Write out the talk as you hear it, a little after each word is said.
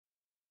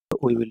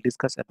We will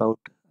discuss about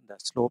the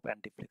slope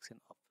and deflection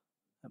of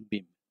a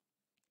beam.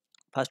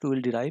 First we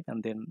will derive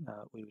and then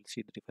we will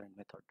see the different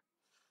method.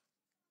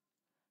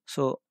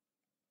 So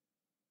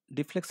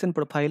deflection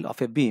profile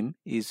of a beam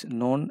is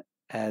known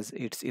as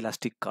its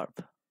elastic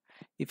curve.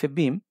 If a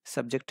beam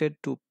subjected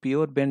to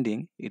pure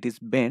bending, it is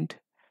bent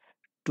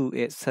to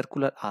a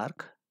circular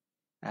arc,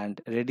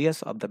 and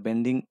radius of the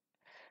bending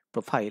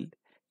profile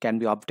can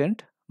be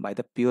obtained by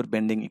the pure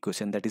bending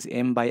equation, that is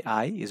m by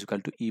I is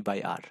equal to E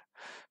by R.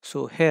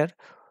 So here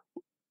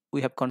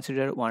we have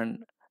considered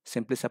one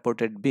simply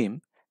supported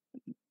beam.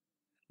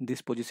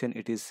 This position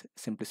it is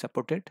simply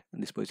supported,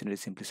 this position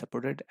is simply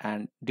supported,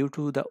 and due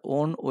to the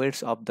own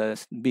weights of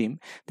the beam,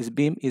 this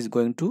beam is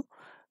going to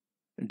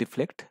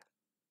deflect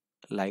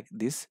like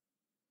this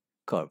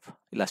curve,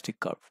 elastic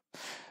curve.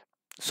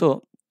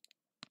 So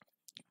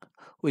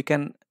we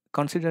can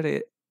consider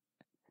a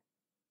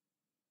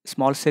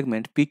small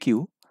segment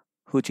PQ,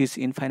 which is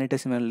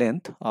infinitesimal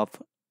length of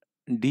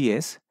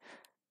ds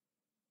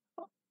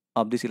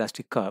of this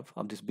elastic curve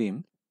of this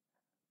beam,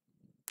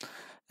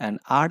 and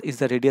r is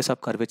the radius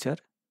of curvature,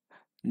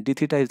 d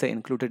theta is the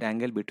included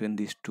angle between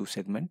these two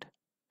segments.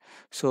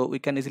 So we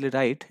can easily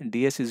write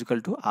ds is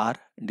equal to r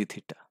d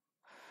theta.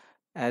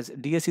 As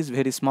ds is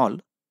very small,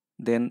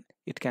 then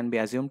it can be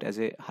assumed as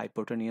a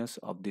hypotenuse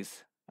of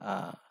this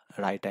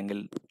right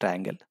angle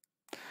triangle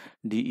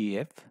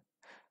DEF.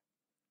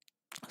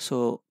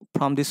 So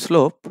from the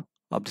slope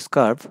of this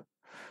curve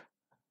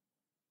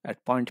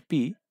at point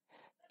P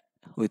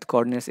with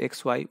coordinates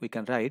xy, we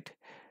can write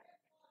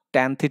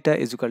tan theta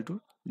is equal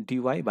to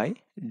dy by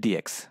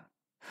dx,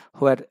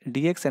 where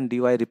dx and dy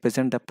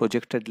represent the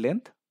projected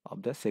length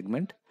of the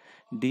segment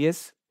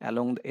ds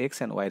along the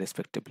x and y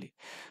respectively.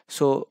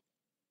 So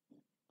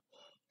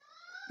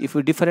if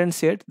we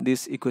differentiate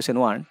this equation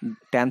 1,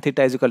 tan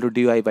theta is equal to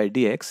dy by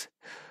dx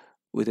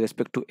with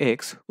respect to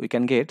x, we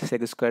can get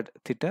sec squared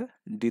theta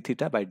d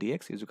theta by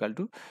dx is equal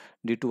to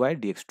d2 by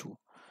dx2.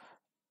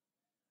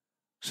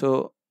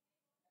 So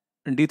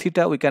d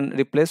theta we can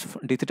replace,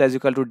 d theta is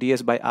equal to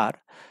ds by r.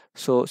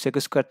 So sec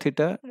squared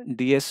theta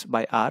ds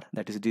by r,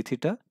 that is d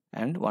theta,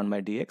 and 1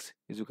 by dx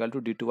is equal to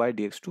d2 by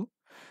dx2.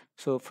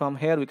 So from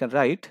here we can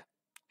write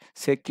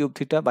sec cube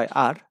theta by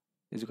r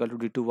is equal to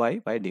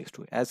d2y by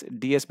dx2, as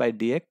ds by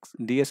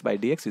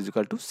dx is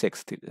equal to sec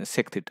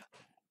theta.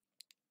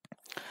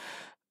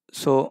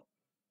 So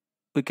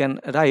we can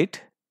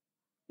write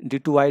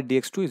d2y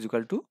dx2 is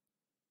equal to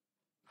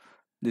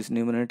this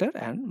numerator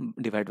and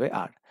divide by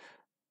r,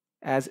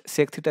 as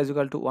sec theta is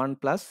equal to 1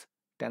 plus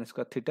tan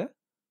square theta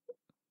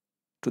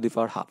to the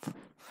power half.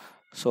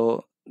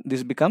 So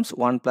this becomes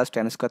 1 plus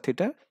tan square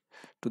theta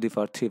to the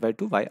power 3 by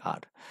 2 by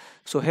r.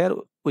 So here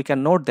we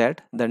can note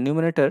that the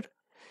numerator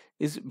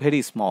is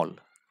very small.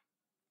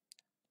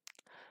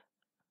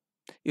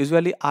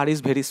 Usually r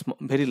is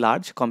very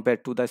large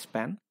compared to the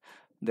span.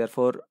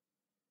 Therefore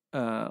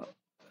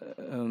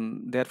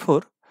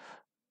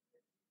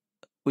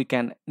we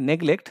can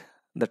neglect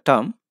the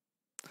term,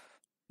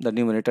 the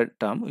numerator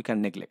term we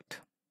can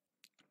neglect.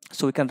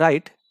 So we can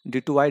write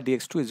d2y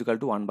dx2 is equal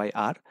to 1 by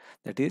r,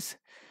 that is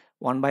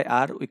 1 by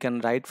r we can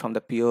write from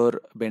the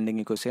pure bending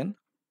equation,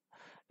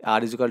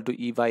 r is equal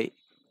to E by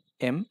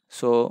m,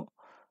 so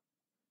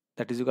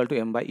that is equal to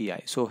m by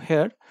EI. So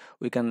here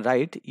we can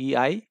write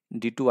EI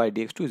d2y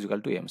dx2 is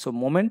equal to m. So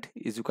moment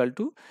is equal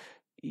to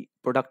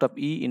product of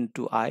E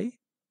into I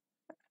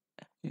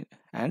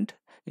and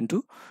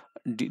into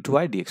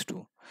d2y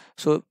dx2.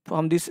 So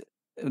from this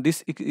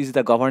is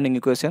the governing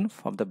equation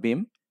of the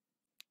beam,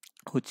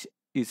 which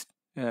is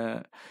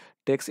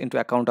takes into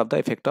account of the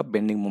effect of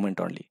bending moment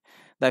only.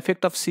 The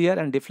effect of shear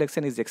and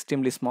deflection is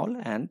extremely small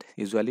and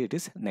usually it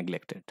is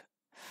neglected.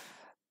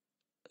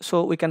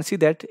 So we can see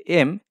that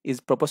m is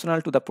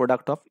proportional to the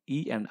product of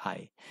E and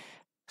I.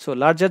 So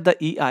larger the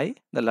EI,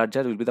 the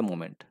larger will be the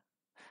moment.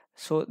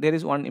 So there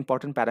is one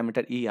important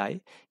parameter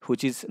EI,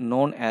 which is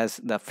known as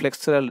the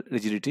flexural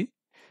rigidity.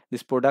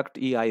 This product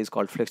EI is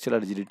called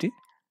flexural rigidity.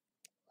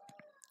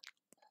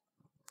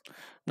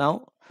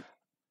 Now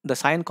the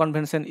sign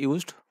convention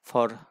used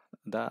for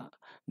the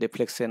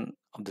deflection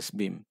of this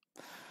beam.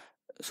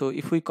 So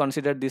if we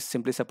consider this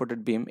simply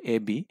supported beam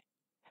AB,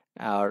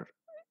 or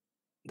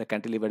the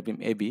cantilever beam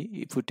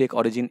AB, if we take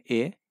origin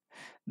A,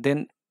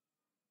 then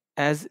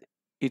as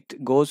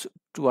it goes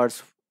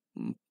towards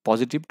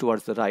positive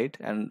towards the right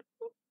and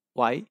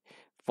y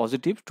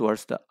positive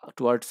towards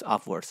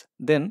upwards,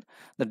 then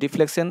the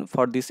deflection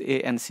for this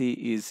A and C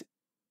is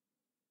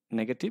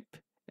negative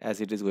as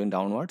it is going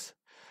downwards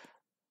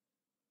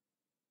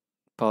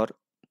for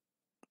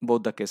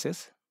both the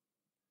cases.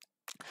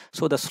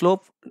 So the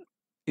slope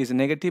is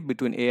negative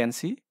between A and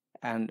C,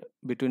 and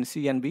between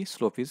C and B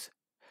slope is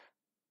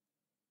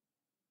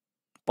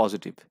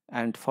positive,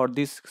 and for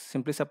this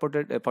simply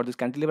supported for this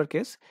cantilever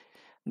case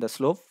the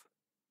slope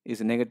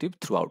is negative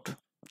throughout.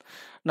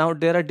 Now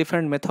there are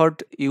different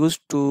methods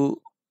used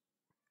to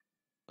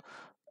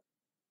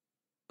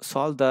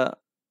solve the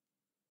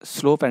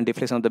slope and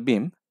deflection of the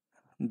beam.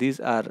 These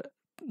are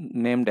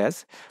named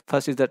as,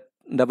 first is the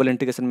double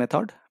integration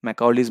method,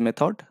 Macaulay's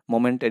method,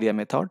 moment area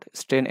method,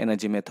 strain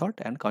energy method,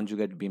 and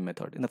conjugate beam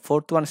method. In the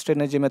fourth one,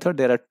 strain energy method,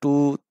 there are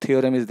two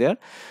theorems there.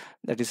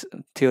 That is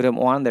theorem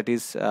 1, that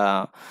is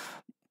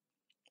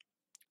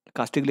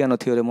Castigliano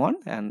theorem 1,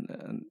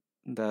 and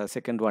the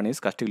second one is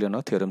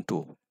Castigliano theorem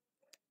 2.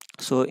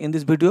 So in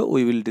this video,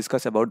 we will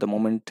discuss about the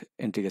moment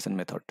integration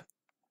method.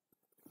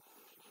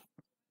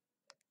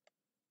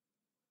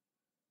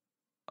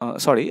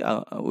 We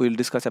will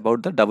discuss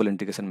about the double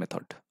integration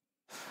method.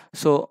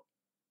 So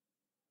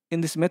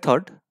in this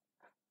method,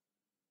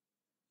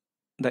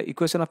 the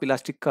equation of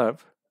elastic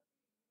curve,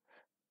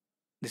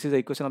 this is the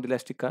equation of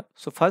elastic curve.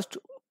 So first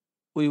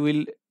we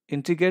will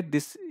integrate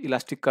this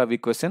elastic curve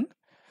equation,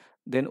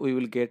 then we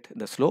will get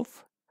the slope,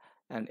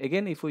 and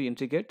again if we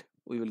integrate,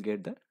 we will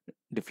get the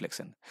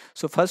deflection.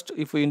 So first,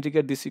 if we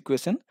integrate this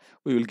equation,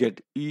 we will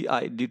get ei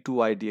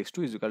d2y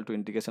dx2 is equal to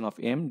integration of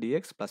m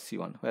dx plus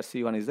c1, where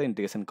c1 is the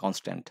integration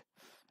constant.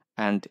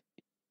 And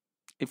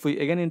if we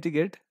again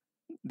integrate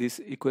this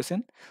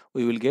equation,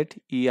 we will get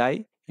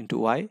ei into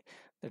y,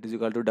 that is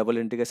equal to double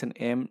integration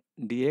m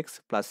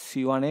dx plus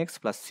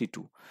c1x plus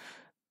c2,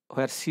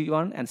 where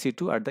c1 and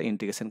c2 are the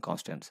integration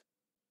constants.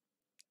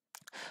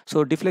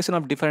 So deflection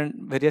of different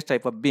various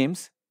type of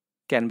beams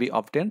can be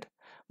obtained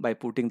by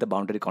putting the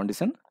boundary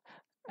condition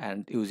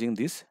and using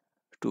these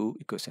two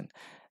equation.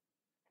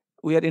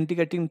 We are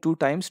integrating 2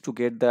 times to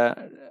get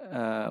the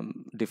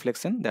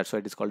deflection. That's why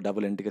it is called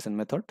double integration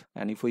method.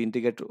 And if we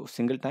integrate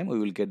single time, we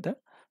will get the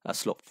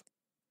slope.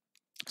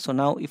 So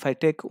now if I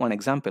take one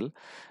example,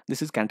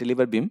 this is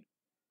cantilever beam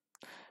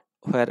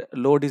where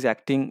load is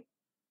acting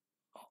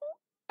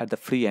at the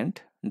free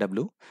end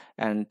W,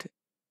 and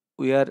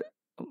we are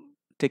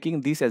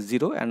taking this as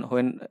 0, and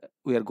when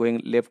we are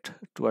going left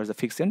towards the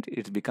fixed end,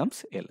 it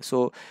becomes L.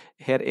 So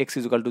here x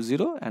is equal to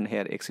 0 and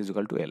here x is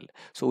equal to L.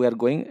 So we are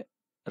going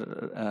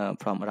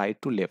from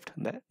right to left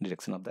in the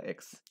direction of the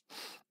x.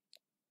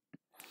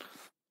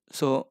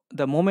 So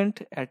the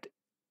moment at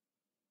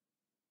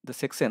the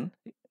section,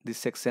 this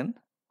section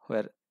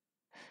where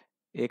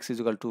x is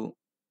equal to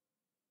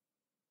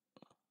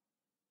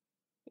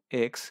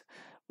x,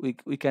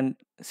 we can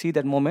see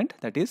that moment,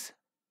 that is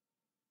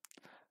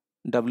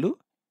w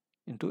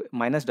into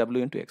minus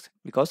w into x,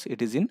 because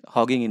it is in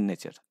hogging in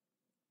nature.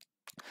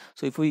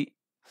 So if we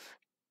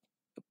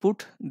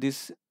put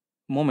this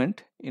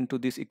moment into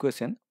this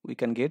equation, we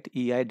can get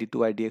ei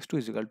d2y dx2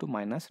 is equal to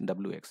minus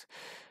wx.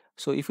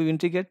 So if we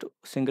integrate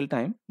single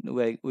time,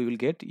 we will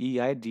get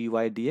ei dy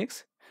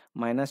dx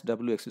minus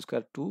wx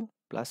square 2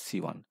 plus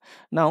c1.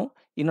 Now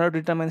in order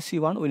to determine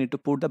c1, we need to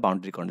put the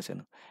boundary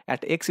condition.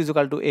 At x is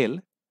equal to L,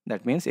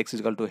 that means x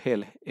is equal to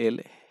L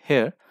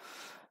here,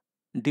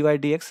 dy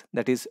dx,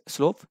 that is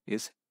slope,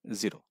 is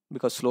 0,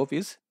 because slope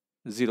is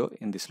 0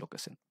 in this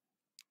location.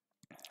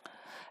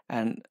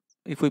 And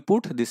if we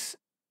put this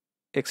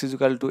x is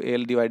equal to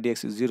L dy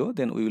dx is 0,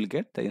 then we will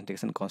get the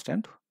integration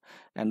constant,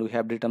 and we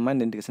have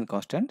determined the integration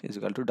constant is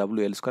equal to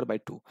wl square by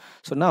 2.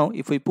 So now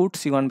if we put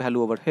c1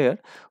 value over here,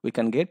 we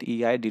can get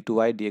ei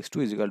d2y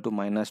dx2 is equal to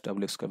minus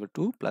wx square by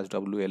 2 plus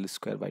wl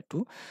square by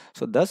 2.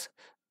 So thus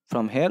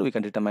from here we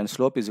can determine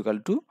slope is equal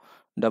to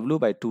w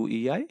by 2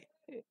 ei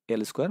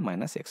L square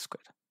minus x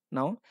square.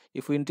 Now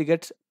if we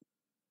integrate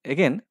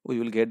again, we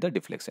will get the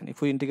deflection.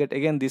 If we integrate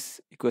again this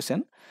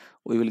equation,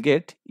 we will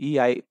get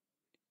ei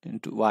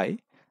into y,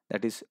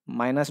 that is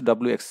minus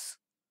wx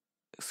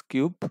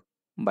cube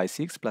by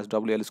 6 plus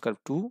wl square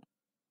 2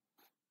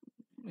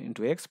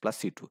 into x plus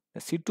c2. The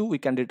c2 we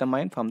can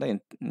determine from the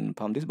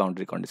from this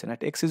boundary condition.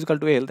 At x is equal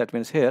to L, that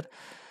means here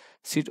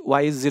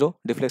y is 0,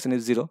 deflection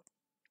is 0.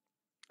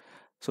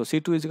 So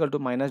c2 is equal to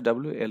minus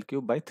wl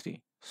cube by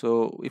 3.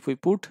 So if we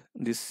put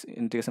this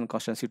integration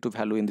constant c2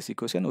 value in this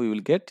equation, we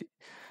will get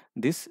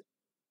this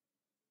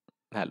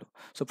value.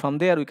 So from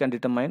there we can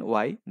determine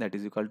y, that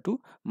is equal to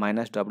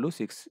minus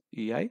w6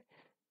 ei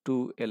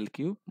 2l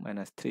cube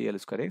minus 3l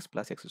square x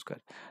plus x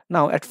square.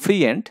 Now at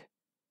free end,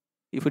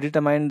 if we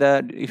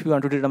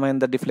want to determine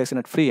the deflection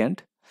at free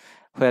end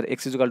where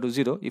x is equal to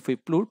 0, if we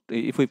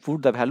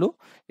put the value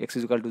x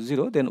is equal to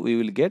 0, then we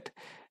will get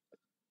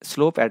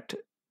slope at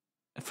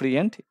free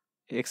end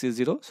x is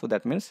 0, so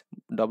that means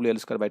wl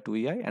square by 2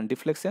 ei, and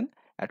deflection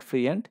at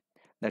free end,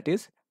 that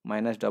is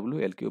minus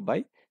wl cube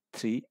by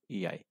 3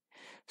 ei.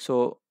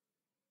 So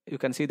you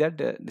can see that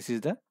this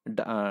is the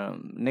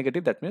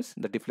negative, that means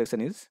the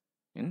deflection is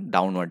in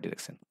downward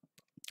direction.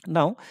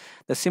 Now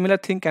the similar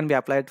thing can be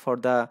applied for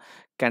the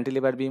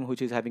cantilever beam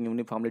which is having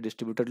uniformly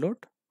distributed load,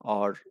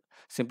 or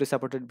simply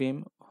supported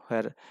beam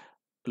where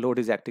load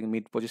is acting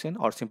mid position,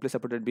 or simply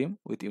supported beam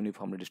with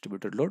uniformly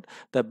distributed load.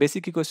 The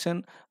basic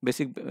equation,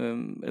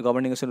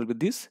 governing equation will be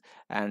this,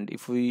 and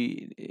if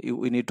we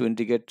need to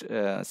integrate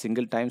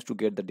single times to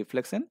get the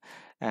deflection,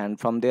 and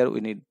from there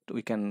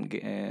we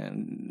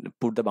can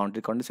put the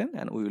boundary condition,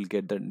 and we will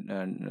get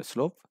the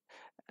slope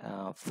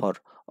for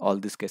all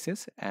these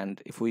cases.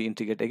 And if we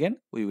integrate again,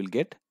 we will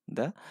get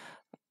the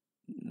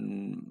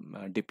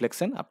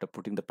deflection after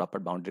putting the proper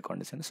boundary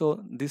condition.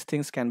 So these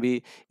things can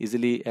be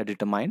easily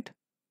determined.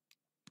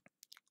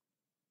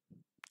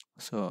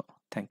 So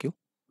thank you.